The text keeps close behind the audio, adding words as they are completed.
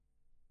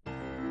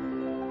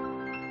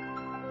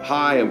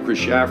Hi, I'm Chris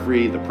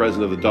Shaffrey, the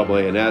president of the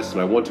AANS,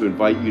 and I want to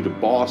invite you to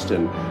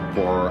Boston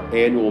for our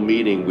annual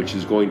meeting, which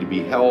is going to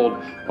be held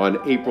on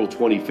April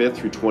 25th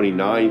through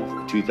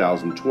 29th,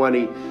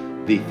 2020.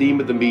 The theme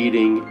of the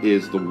meeting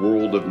is the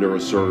world of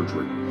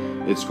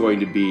neurosurgery. It's going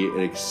to be an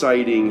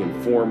exciting,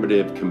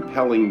 informative,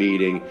 compelling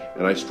meeting,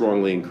 and I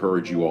strongly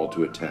encourage you all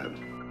to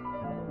attend.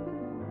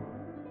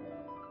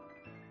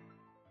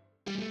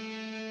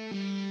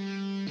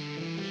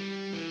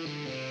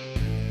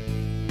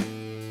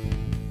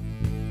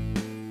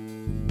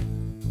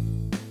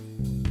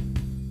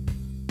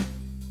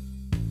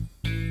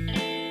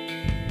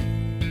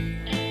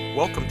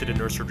 Welcome to the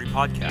Neurosurgery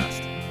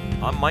Podcast.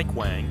 I'm Mike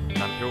Wang,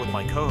 and I'm here with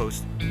my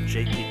co-host,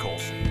 J.P.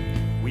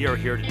 Colson. We are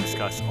here to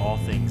discuss all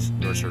things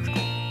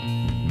neurosurgical.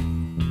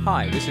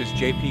 Hi, this is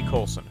J.P.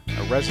 Colson,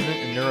 a resident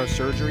in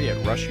neurosurgery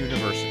at Rush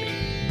University.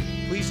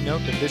 Please note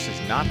that this is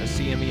not a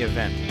CME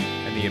event,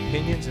 and the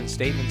opinions and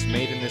statements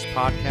made in this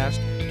podcast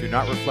do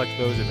not reflect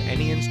those of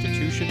any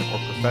institution or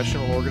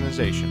professional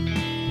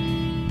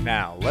organization.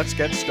 Now, let's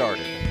get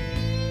started.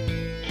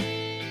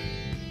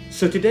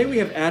 So today we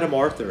have Adam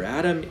Arthur.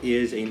 Adam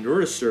is a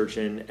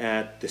neurosurgeon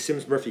at the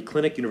Sims-Murphy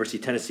Clinic, University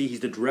of Tennessee.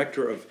 He's the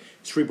director of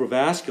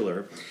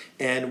cerebrovascular.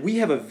 And we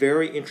have a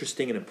very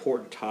interesting and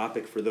important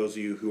topic for those of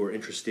you who are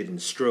interested in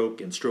stroke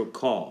and stroke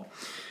call.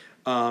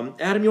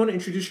 Adam, you want to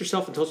introduce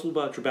yourself and tell us a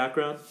little about your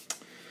background?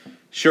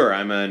 Sure.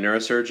 I'm a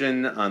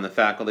neurosurgeon on the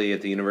faculty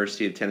at the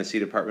University of Tennessee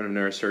Department of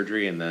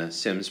Neurosurgery and the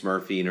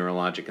Sims-Murphy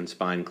Neurologic and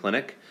Spine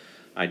Clinic.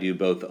 I do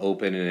both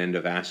open and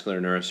endovascular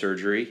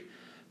neurosurgery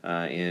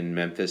in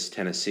Memphis,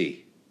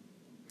 Tennessee.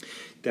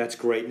 That's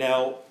great.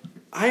 Now,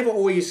 I've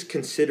always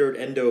considered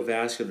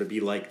endovascular to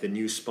be like the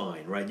new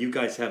spine, right? You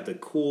guys have the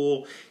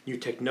cool new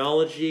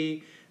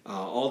technology.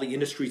 All the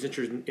industry's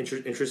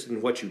interested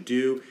in what you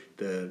do.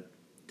 The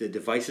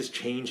devices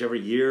change every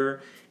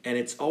year. And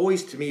it's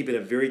always, to me, been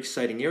a very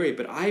exciting area.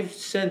 But I've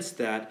sensed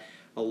that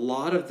a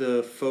lot of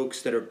the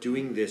folks that are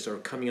doing this are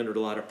coming under a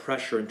lot of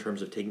pressure in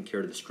terms of taking care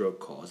of the stroke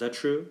call. Is that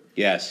true?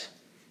 Yes.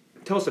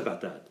 Tell us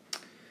about that.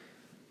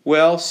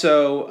 Well,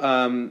 so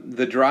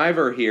the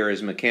driver here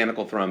is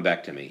mechanical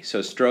thrombectomy.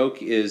 So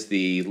stroke is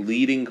the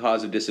leading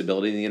cause of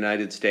disability in the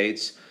United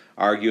States,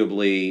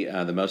 arguably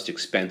the most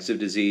expensive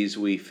disease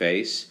we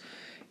face.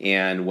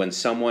 And when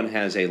someone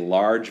has a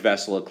large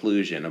vessel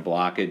occlusion, a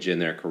blockage in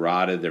their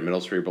carotid, their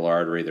middle cerebral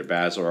artery, their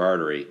basilar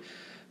artery,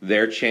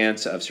 their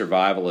chance of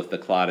survival if the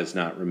clot is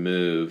not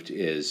removed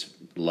is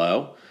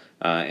low,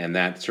 and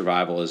that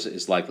survival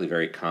is likely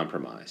very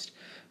compromised.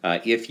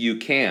 If you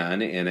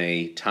can, in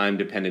a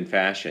time-dependent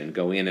fashion,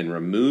 go in and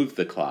remove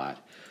the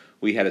clot,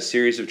 we had a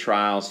series of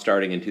trials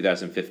starting in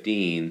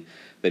 2015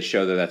 that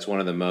show that that's one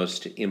of the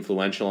most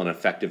influential and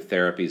effective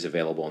therapies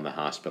available in the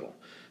hospital.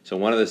 So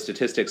one of the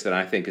statistics that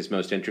I think is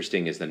most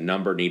interesting is the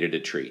number needed to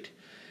treat.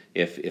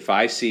 If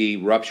I see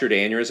ruptured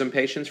aneurysm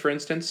patients, for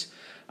instance,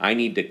 I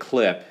need to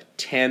clip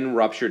 10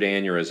 ruptured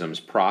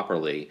aneurysms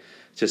properly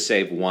to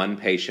save one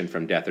patient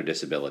from death or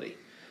disability.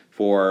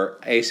 For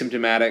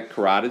asymptomatic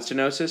carotid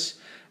stenosis,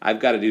 I've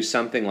got to do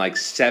something like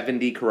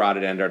 70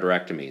 carotid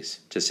endarterectomies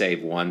to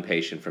save one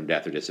patient from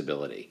death or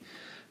disability.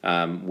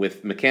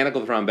 With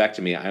mechanical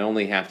thrombectomy, I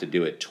only have to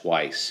do it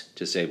twice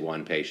to save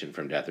one patient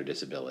from death or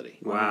disability.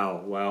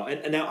 Wow.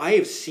 And now I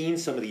have seen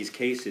some of these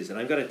cases, and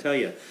I've got to tell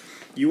you,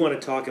 you want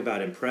to talk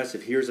about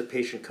impressive. Here's a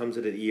patient comes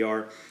into the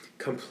ER,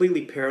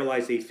 completely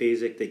paralyzed,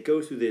 aphasic. They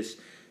go through this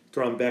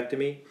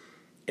thrombectomy,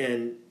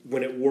 and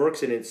when it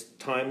works and it's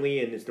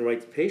timely and it's the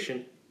right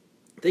patient,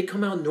 they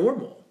come out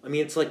normal. I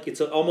mean, it's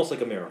almost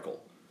like a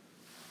miracle.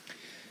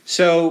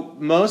 So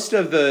most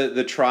of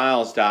the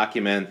trials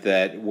document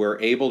that we're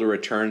able to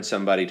return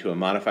somebody to a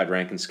modified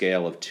Rankin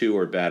scale of 2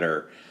 or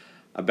better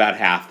about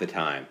half the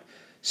time.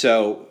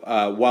 So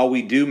while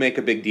we do make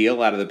a big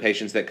deal out of the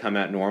patients that come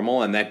out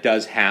normal, and that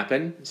does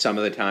happen some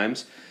of the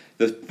times,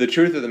 the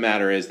truth of the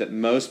matter is that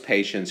most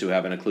patients who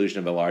have an occlusion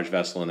of a large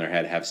vessel in their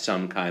head have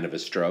some kind of a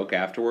stroke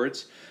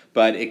afterwards.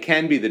 But it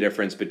can be the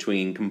difference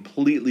between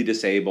completely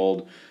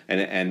disabled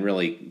and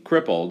really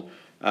crippled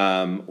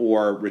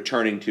or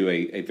returning to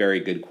a very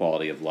good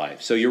quality of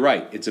life. So you're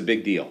right, it's a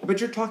big deal. But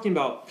you're talking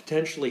about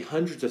potentially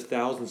hundreds of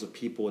thousands of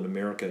people in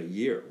America a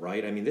year,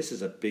 right? I mean, this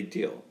is a big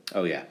deal.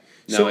 Oh, yeah.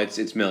 No, So-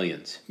 it's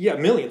millions. Yeah,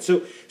 millions.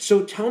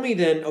 So tell me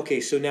then,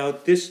 okay, so now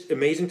this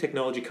amazing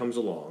technology comes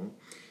along,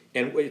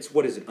 and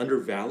what is it,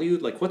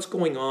 undervalued? Like, what's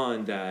going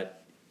on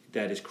that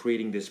is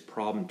creating this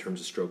problem in terms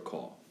of stroke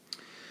call?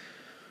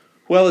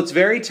 Well, it's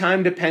very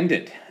time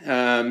dependent.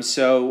 There's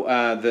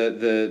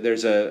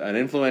an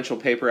influential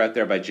paper out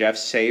there by Jeff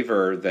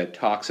Saver that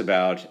talks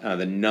about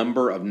the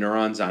number of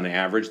neurons on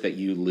average that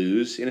you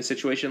lose in a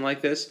situation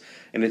like this,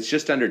 and it's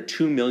just under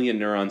 2 million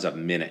neurons a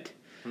minute.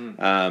 We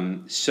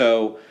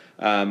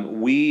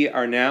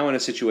are now in a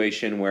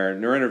situation where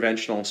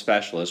neurointerventional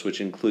specialists,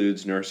 which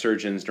includes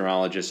neurosurgeons,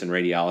 neurologists, and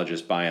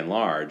radiologists by and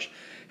large,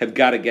 have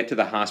got to get to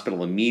the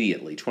hospital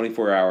immediately,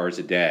 24 hours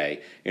a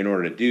day, in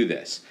order to do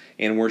this.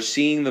 And we're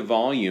seeing the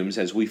volumes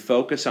as we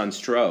focus on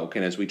stroke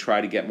and as we try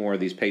to get more of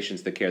these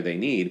patients the care they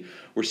need,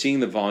 we're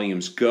seeing the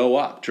volumes go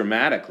up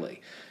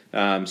dramatically.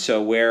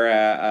 So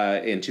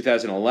where in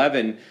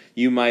 2011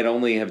 you might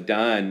only have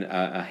done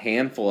a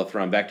handful of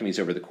thrombectomies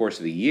over the course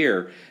of the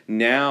year,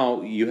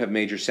 now you have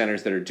major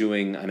centers that are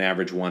doing an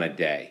average one a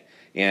day.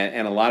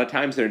 And a lot of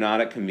times they're not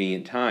at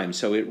convenient times.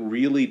 So it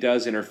really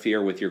does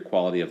interfere with your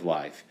quality of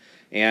life.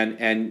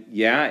 And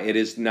yeah, it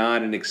is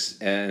not an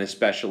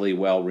especially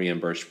well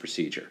reimbursed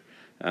procedure.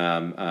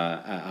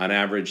 On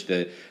average,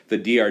 the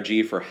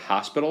DRG for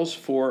hospitals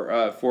for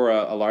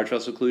a large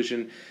vessel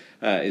occlusion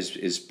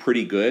is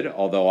pretty good,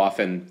 although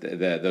often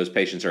those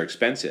patients are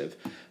expensive.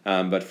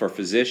 But for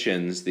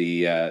physicians,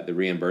 the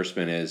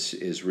reimbursement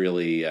is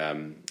really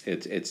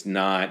it's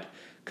not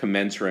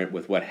commensurate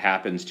with what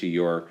happens to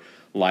your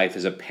life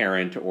as a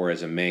parent or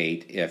as a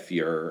mate if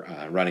you're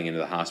running into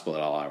the hospital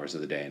at all hours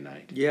of the day and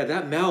night. Yeah,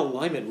 that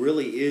malalignment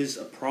really is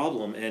a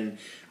problem, and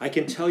I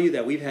can tell you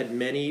that we've had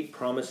many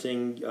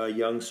promising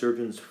young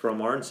surgeons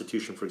from our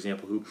institution, for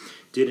example, who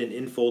did an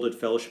infolded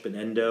fellowship in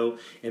endo,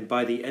 and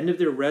by the end of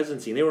their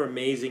residency, and they were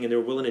amazing, and they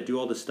were willing to do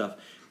all this stuff,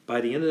 by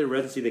the end of their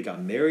residency, they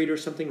got married or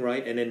something,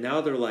 right? And then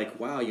now they're like,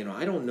 wow,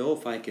 I don't know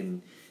if I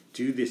can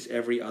do this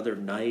every other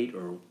night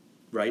or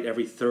right,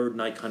 every third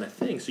night kind of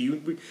thing. So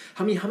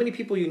how many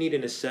people you need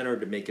in a center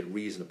to make it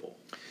reasonable?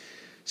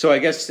 So I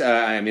guess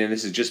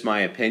this is just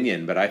my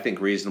opinion, but I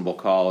think reasonable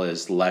call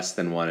is less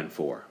than 1 in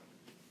 4.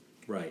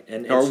 Right,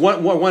 and or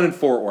one in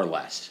 4 or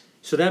less.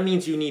 So that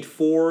means you need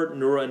 4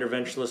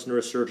 neurointerventionists,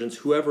 neurosurgeons,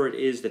 whoever it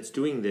is that's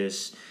doing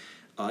this,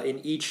 in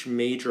each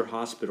major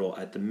hospital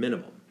at the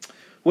minimum.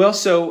 Well,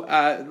 so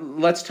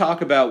let's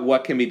talk about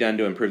what can be done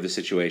to improve the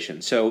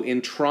situation. So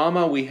in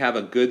trauma, we have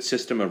a good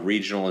system of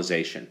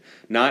regionalization.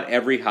 Not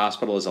every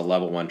hospital is a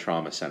level 1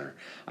 trauma center.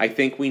 I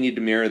think we need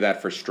to mirror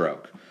that for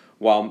stroke.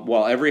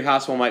 While every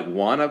hospital might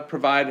want to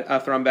provide a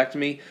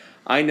thrombectomy,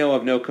 I know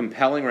of no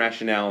compelling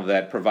rationale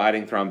that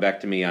providing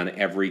thrombectomy on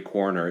every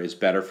corner is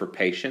better for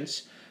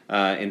patients.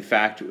 In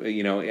fact,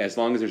 as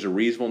long as there's a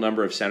reasonable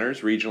number of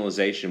centers,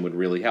 regionalization would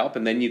really help,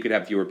 and then you could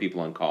have fewer people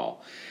on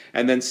call.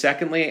 And then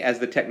secondly, as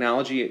the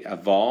technology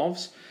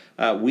evolves,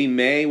 we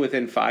may,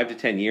 within 5 to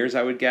 10 years,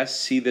 I would guess,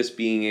 see this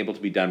being able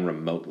to be done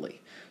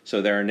remotely.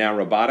 So there are now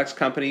robotics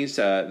companies.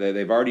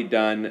 They've already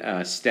done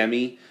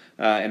STEMI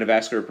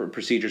endovascular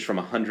procedures from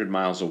 100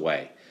 miles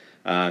away.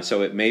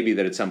 So it may be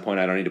that at some point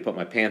I don't need to put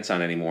my pants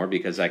on anymore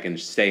because I can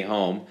stay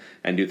home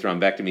and do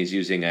thrombectomies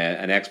using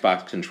an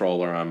Xbox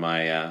controller on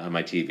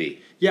my TV.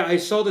 Yeah, I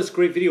saw this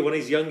great video. One of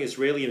these young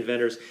Israeli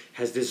inventors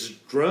has this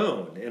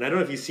drone, and I don't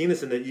know if you've seen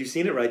this, and that you've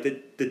seen it, right?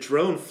 The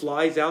drone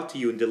flies out to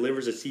you and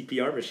delivers a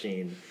CPR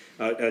machine,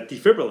 a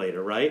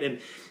defibrillator, right? And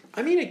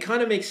I mean, it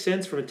kind of makes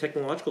sense from a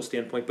technological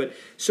standpoint. But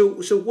so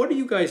what are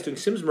you guys doing?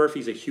 Sims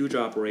Murphy is a huge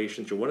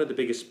operation. You're one of the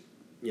biggest,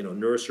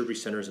 neurosurgery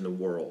centers in the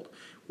world.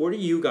 What are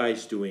you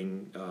guys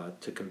doing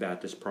to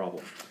combat this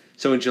problem?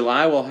 So in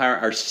July, we'll hire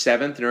our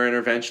 7th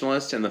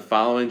neurointerventionalist, and the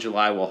following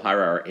July, we'll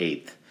hire our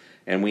 8th.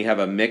 And we have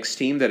a mixed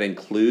team that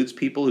includes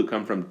people who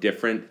come from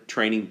different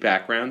training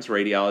backgrounds,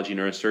 radiology,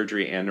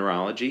 neurosurgery, and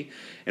neurology.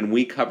 And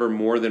we cover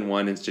more than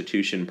one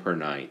institution per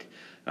night.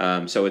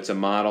 So it's a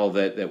model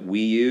that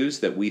we use,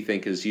 that we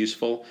think is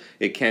useful.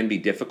 It can be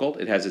difficult.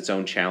 It has its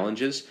own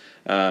challenges.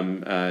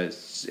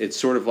 It's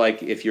sort of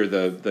like if you're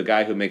the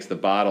guy who makes the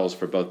bottles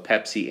for both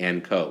Pepsi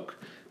and Coke.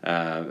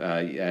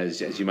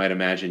 As you might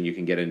imagine, you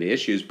can get into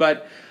issues.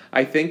 But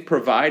I think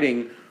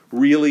providing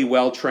really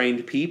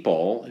well-trained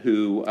people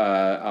who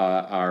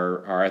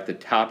are at the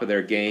top of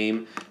their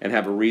game and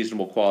have a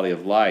reasonable quality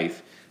of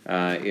life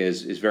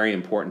is very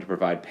important to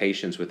provide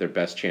patients with their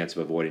best chance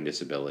of avoiding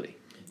disability.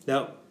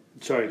 Now,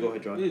 sorry, go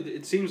ahead, John.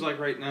 It seems like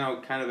right now,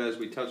 kind of as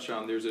we touched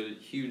on, there's a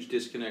huge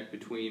disconnect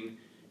between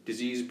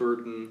disease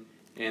burden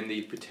and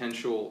the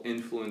potential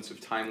influence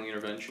of timely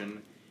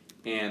intervention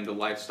and the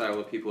lifestyle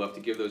that people have to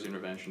give those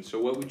interventions. So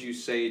what would you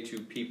say to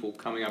people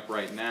coming up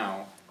right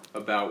now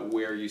about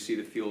where you see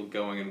the field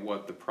going and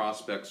what the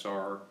prospects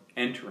are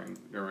entering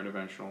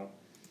neurointerventional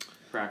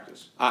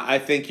practice? I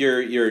think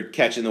you're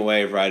catching the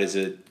wave right as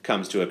it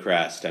comes to a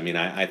crest. I mean,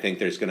 I think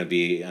there's going to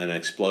be an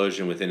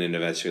explosion within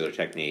endovascular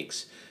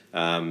techniques.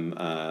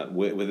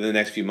 Within the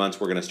next few months,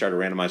 we're going to start a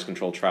randomized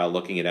controlled trial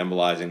looking at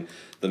embolizing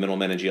the middle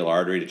meningeal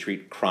artery to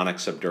treat chronic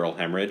subdural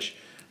hemorrhage,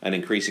 an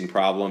increasing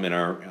problem in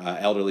our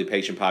elderly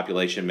patient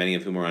population, many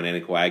of whom are on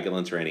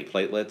anticoagulants or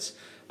antiplatelets.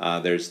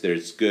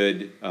 There's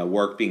good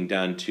work being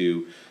done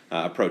to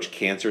approach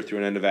cancer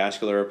through an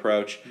endovascular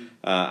approach.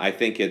 I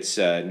think it's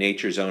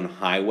nature's own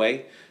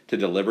highway to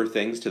deliver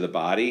things to the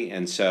body.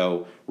 And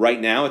so right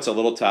now it's a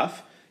little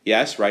tough.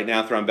 Yes, right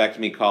now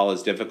thrombectomy call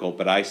is difficult,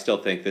 but I still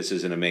think this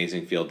is an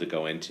amazing field to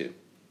go into.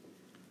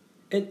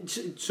 And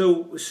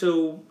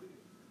so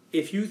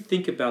if you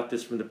think about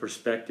this from the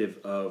perspective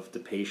of the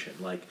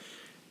patient, like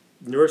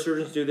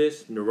neurosurgeons do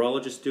this,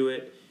 neurologists do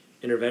it,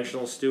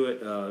 interventionalists do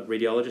it,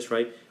 radiologists,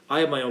 right? I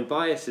have my own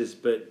biases,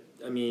 but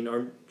I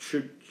mean,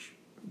 should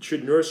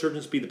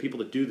neurosurgeons be the people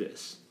that do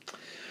this?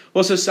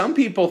 Well, so some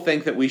people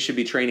think that we should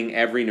be training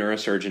every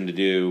neurosurgeon to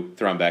do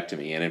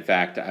thrombectomy, and in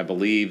fact, I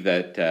believe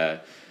that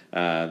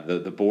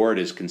the board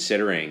is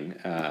considering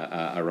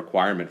a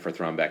requirement for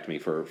thrombectomy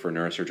for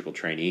neurosurgical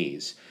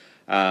trainees.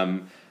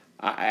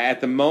 At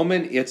the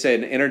moment, it's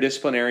an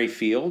interdisciplinary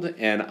field,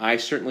 and I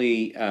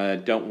certainly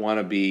don't want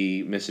to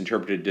be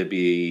misinterpreted to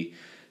be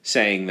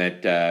saying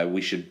that we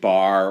should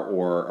bar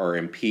or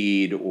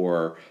impede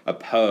or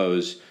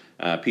oppose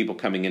people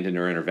coming into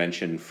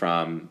neurointervention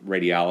from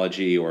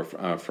radiology or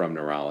from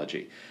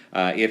neurology.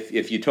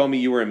 If you told me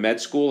you were in med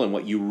school and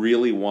what you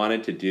really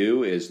wanted to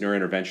do is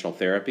neurointerventional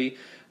therapy,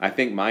 I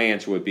think my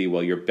answer would be,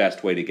 well, your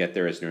best way to get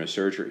there is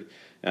neurosurgery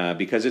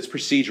because it's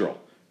procedural,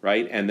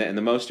 right? And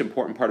the most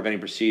important part of any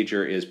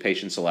procedure is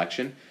patient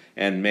selection.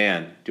 And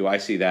man, do I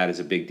see that as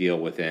a big deal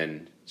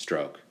within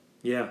stroke.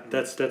 Yeah,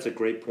 that's a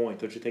great point,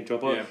 don't you think, John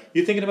Paul? Yeah.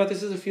 You thinking about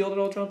this as a field at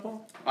all, John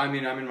Paul? I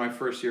mean, I'm in my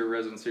first year of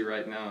residency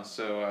right now,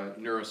 so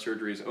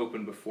neurosurgery is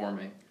open before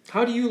me.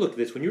 How do you look at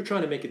this when you're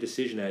trying to make a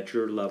decision at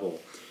your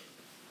level?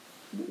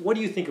 What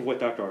do you think of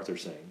what Dr.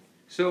 Arthur's saying?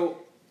 So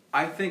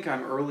I think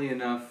I'm early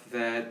enough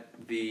that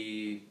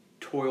the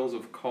toils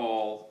of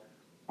call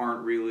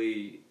aren't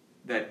really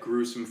that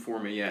gruesome for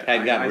me yet.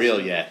 Hadn't gotten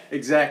real yet.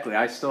 Exactly.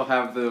 I still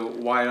have the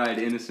wide-eyed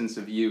innocence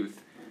of youth.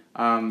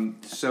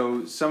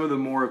 So some of the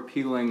more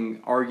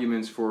appealing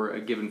arguments for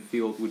a given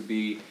field would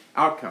be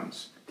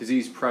outcomes,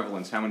 disease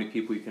prevalence, how many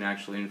people you can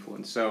actually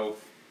influence. So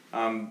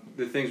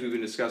the things we've been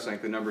discussing,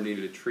 like the number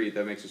needed to treat,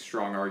 that makes a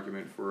strong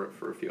argument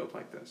for a field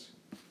like this.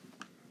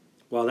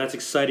 Well, that's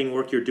exciting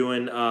work you're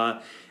doing,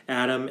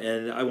 Adam,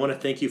 and I want to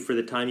thank you for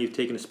the time you've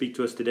taken to speak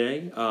to us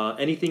today.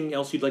 Anything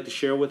else you'd like to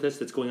share with us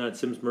that's going on at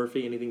Sims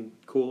Murphy? Anything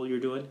cool you're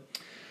doing?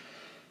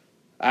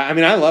 I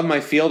mean, I love my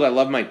field. I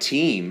love my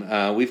team.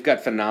 We've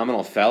got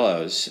phenomenal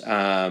fellows.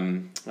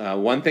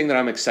 One thing that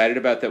I'm excited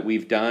about that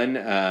we've done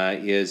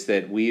is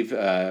that we've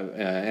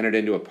entered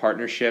into a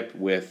partnership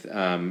with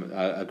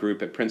a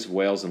group at Prince of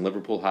Wales and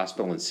Liverpool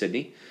Hospital in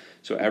Sydney.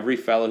 So every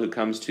fellow who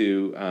comes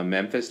to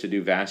Memphis to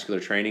do vascular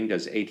training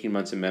does 18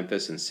 months in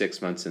Memphis and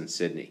 6 months in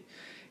Sydney.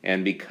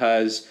 And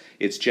because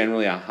it's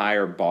generally a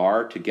higher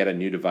bar to get a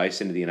new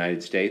device into the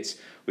United States,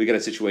 we've got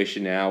a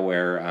situation now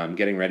where I'm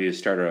getting ready to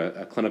start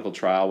a clinical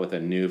trial with a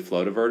new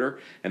flow diverter,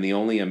 and the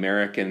only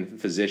American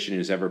physician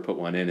who's ever put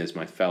one in is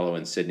my fellow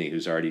in Sydney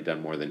who's already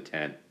done more than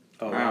 10.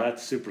 Oh, wow.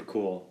 That's super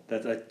cool.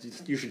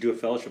 You should do a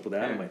fellowship with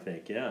Adam, I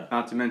think, yeah.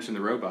 Not to mention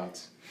the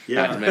robots.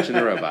 Yeah. Not to mention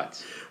the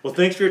robots. Well,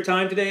 thanks for your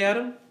time today,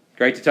 Adam.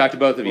 Great to talk to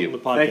both of you. Welcome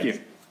to the podcast. Thank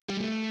you.